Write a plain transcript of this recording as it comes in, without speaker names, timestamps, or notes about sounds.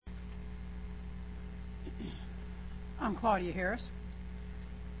I'm Claudia Harris,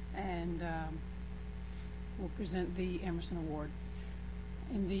 and we'll present the Emerson Award.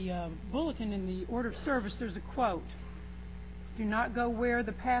 In the bulletin, in the order of service, there's a quote: "Do not go where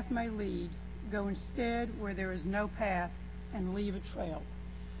the path may lead. Go instead where there is no path and leave a trail,"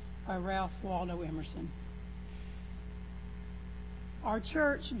 by Ralph Waldo Emerson. Our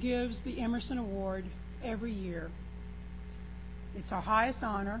church gives the Emerson Award every year. It's our highest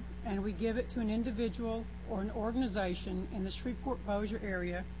honor, and we give it to an individual or an organization in the Shreveport-Bossier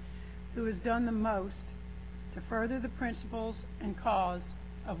area who has done the most to further the principles and cause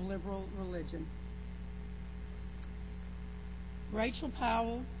of liberal religion. Rachel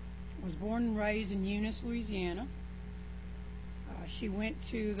Powell was born and raised in Eunice, Louisiana. She went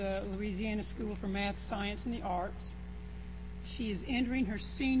to the Louisiana School for Math, Science, and the Arts. She is entering her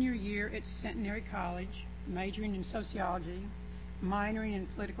senior year at Centenary College, majoring in sociology, minoring in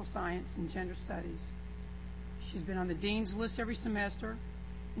political science and gender studies. She's been on the dean's list every semester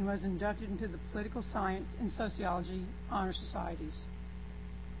and was inducted into the political science and sociology honor societies.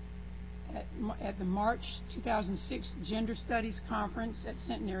 At the March 2006 Gender Studies Conference at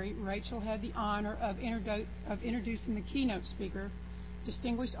Centenary, Rachel had the honor of introducing the keynote speaker,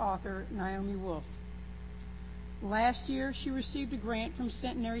 distinguished author Naomi Wolf. Last year, she received a grant from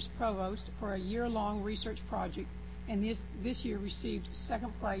Centenary's provost for a year-long research project, and this year received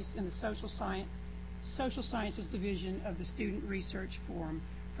second place in the Social Sciences Division of the Student Research Forum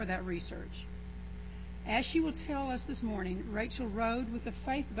for that research. As she will tell us this morning, Rachel rode with the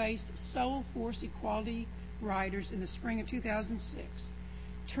faith-based Soul Force Equality Riders in the spring of 2006,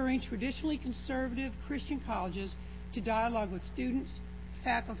 touring traditionally conservative Christian colleges to dialogue with students,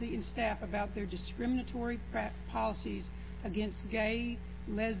 faculty, and staff about their discriminatory policies against gay,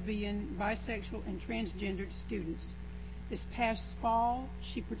 lesbian, bisexual, and transgendered students. This past fall,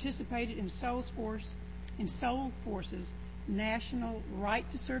 she participated in Soul Force's National Right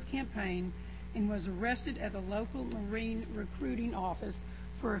to Serve campaign and was arrested at the local Marine recruiting office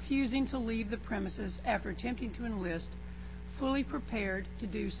for refusing to leave the premises after attempting to enlist, fully prepared to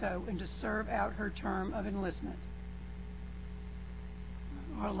do so and to serve out her term of enlistment.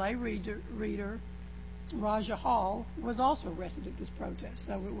 Our lay reader, Raja Hall, was also arrested at this protest,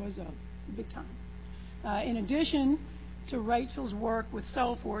 so it was a big time. In addition to Rachel's work with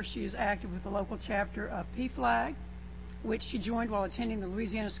Soul Force, she is active with the local chapter of PFLAG, which she joined while attending the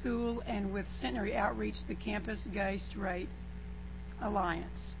Louisiana School, and with Centenary Outreach, the Campus Gay Straight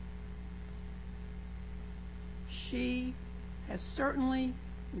Alliance. She has certainly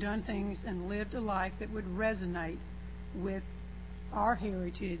done things and lived a life that would resonate with our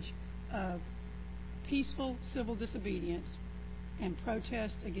heritage of peaceful civil disobedience and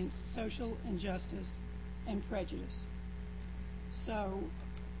protest against social injustice and prejudice. So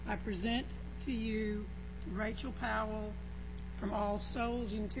I present to you Rachel Powell from All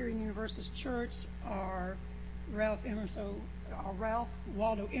Souls Unitarian Universalist Church, our Ralph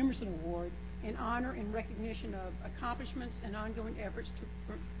Waldo Emerson Award, in honor and recognition of accomplishments and ongoing efforts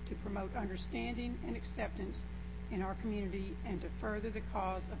to promote understanding and acceptance in our community and to further the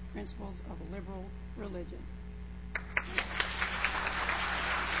cause of principles of liberal religion.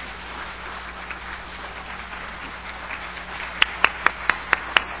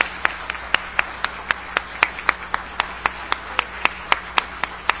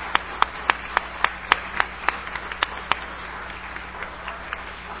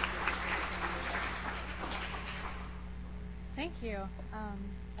 Thank you.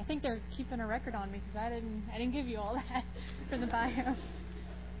 I think they're keeping a record on me because I didn't give you all that for the bio.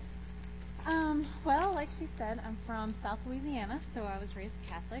 Well, like she said, I'm from South Louisiana, so I was raised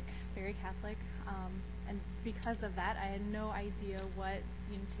Catholic, very Catholic, and because of that, I had no idea what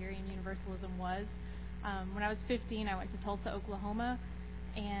Unitarian Universalism was. When I was 15, I went to Tulsa, Oklahoma,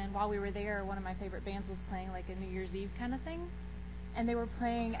 and while we were there, one of my favorite bands was playing like a New Year's Eve kind of thing. And they were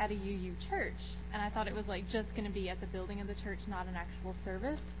playing at a UU church, and I thought it was like just going to be at the building of the church, not an actual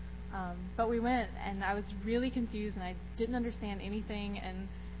service. But we went, and I was really confused, and I didn't understand anything. And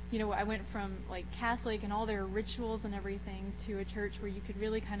I went from like Catholic and all their rituals and everything to a church where you could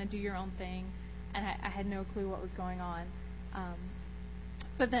really kind of do your own thing, and I had no clue what was going on.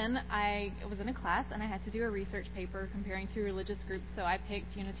 But then I was in a class, and I had to do a research paper comparing two religious groups, so I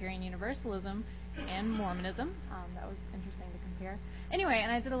picked Unitarian Universalism and Mormonism. That was interesting to compare. Anyway,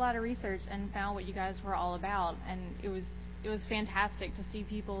 and I did a lot of research and found what you guys were all about, and it was fantastic to see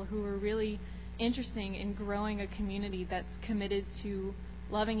people who were really interested in growing a community that's committed to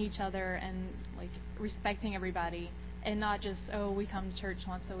loving each other and like respecting everybody, and not just, oh, we come to church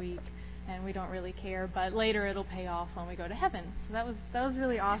once a week and we don't really care, but later it'll pay off when we go to heaven. So that was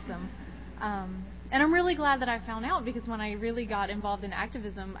really awesome. And I'm really glad that I found out, because when I really got involved in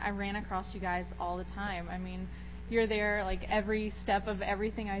activism, I ran across you guys all the time. I mean, you're there like every step of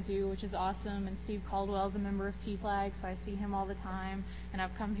everything I do, which is awesome. And Steve Caldwell is a member of PFLAG, so I see him all the time. And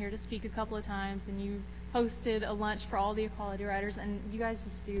I've come here to speak a couple of times, and you hosted a lunch for all the equality riders, and you guys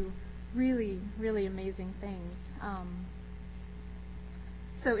just do really, really amazing things.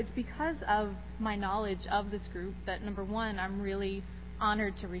 So it's because of my knowledge of this group that, number one, I'm really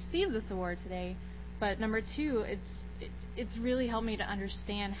honored to receive this award today. But number two, it's really helped me to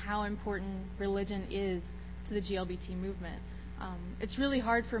understand how important religion is to the GLBT movement. It's really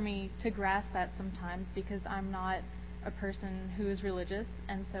hard for me to grasp that sometimes, because I'm not a person who is religious,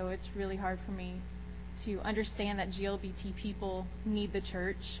 and so it's really hard for me to understand that GLBT people need the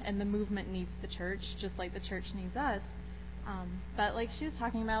church, and the movement needs the church, just like the church needs us. But like she was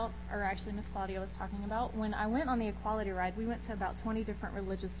talking about, or actually Miss Claudia was talking about, when I went on the equality ride, we went to about 20 different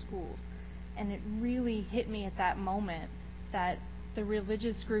religious schools. And it really hit me at that moment that the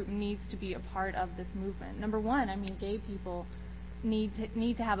religious group needs to be a part of this movement. Number one, I mean, gay people need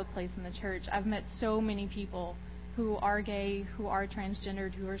to have a place in the church. I've met so many people who are gay, who are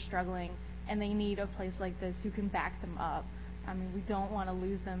transgendered, who are struggling, and they need a place like this who can back them up. I mean, we don't want to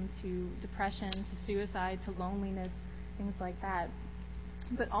lose them to depression, to suicide, to loneliness, things like that.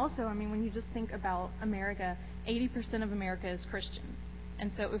 But also, I mean, when you just think about America, 80% of America is Christian.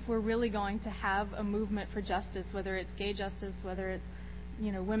 And so if we're really going to have a movement for justice, whether it's gay justice, whether it's,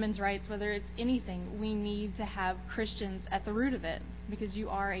 women's rights, whether it's anything, we need to have Christians at the root of it, because you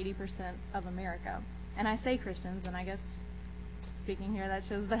are 80% of America. And I say Christians, and I guess speaking here, that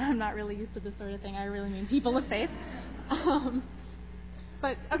shows that I'm not really used to this sort of thing. I really mean people of faith.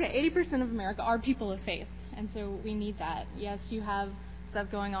 But, okay, 80% of America are people of faith, and so we need that. Yes, you have stuff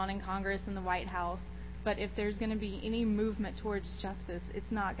going on in Congress and the White House, but if there's going to be any movement towards justice,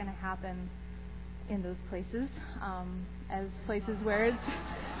 it's not going to happen in those places, as places where it's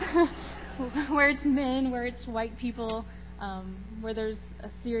where it's men, where it's white people, where there's a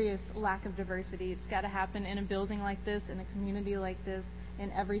serious lack of diversity. It's got to happen in a building like this, in a community like this,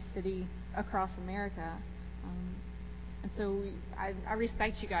 in every city across America. And so I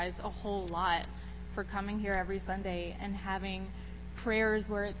respect you guys a whole lot for coming here every Sunday and having prayers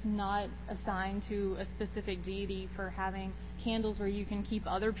where it's not assigned to a specific deity, for having candles where you can keep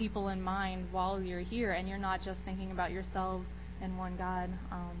other people in mind while you're here, and you're not just thinking about yourselves and one God.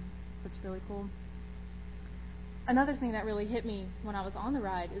 That's really cool. Another thing that really hit me when I was on the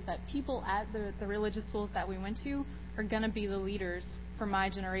ride is that people at the religious schools that we went to are going to be the leaders for my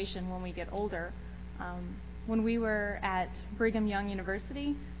generation when we get older. When we were at Brigham Young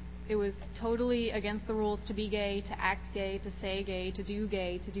University, it was totally against the rules to be gay, to act gay, to say gay, to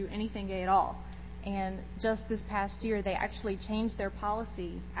do anything gay at all. And just this past year, they actually changed their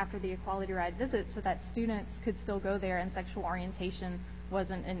policy after the Equality Ride visit so that students could still go there and sexual orientation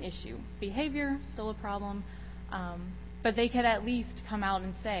wasn't an issue. Behavior, still a problem, but they could at least come out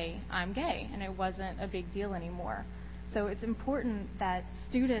and say, I'm gay, and it wasn't a big deal anymore. So it's important that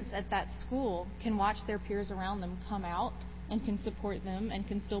students at that school can watch their peers around them come out and can support them and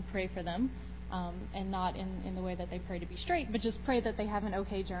can still pray for them, and not in the way that they pray to be straight, but just pray that they have an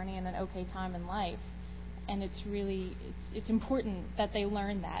okay journey and an okay time in life. And it's important that they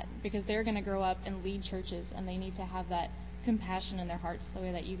learn that, because they're going to grow up and lead churches, and they need to have that compassion in their hearts the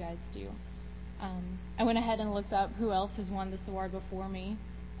way that you guys do. I went ahead and looked up who else has won this award before me.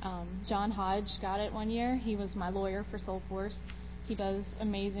 John Hodge got it one year. He was my lawyer for Soul Force. He does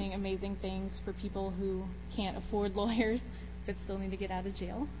amazing, amazing things for people who can't afford lawyers but still need to get out of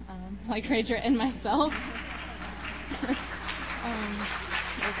jail, like Rager and myself.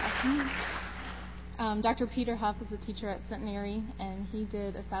 Dr. Peter Huff is a teacher at Centenary, and he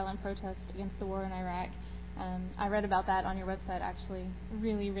did a silent protest against the war in Iraq. I read about that on your website, actually.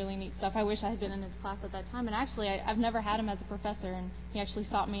 Really, really neat stuff. I wish I had been in his class at that time. And actually, I've never had him as a professor, and he actually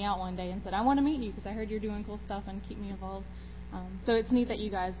sought me out one day and said, I want to meet you because I heard you're doing cool stuff and keep me involved. So it's neat that you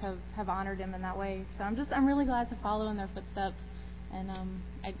guys have honored him in that way. So I'm really glad to follow in their footsteps, and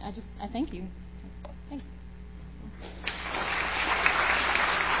I thank you. Thanks.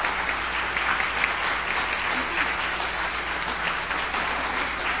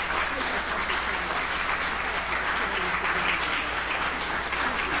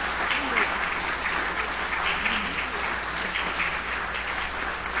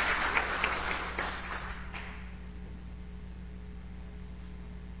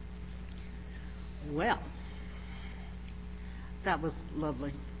 Well, that was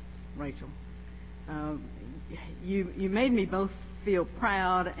lovely, Rachel. You made me both feel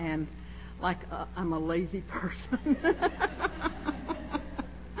proud and like I'm a lazy person.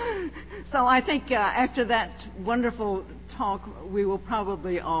 So I think after that wonderful talk, we will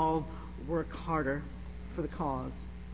probably all work harder for the cause.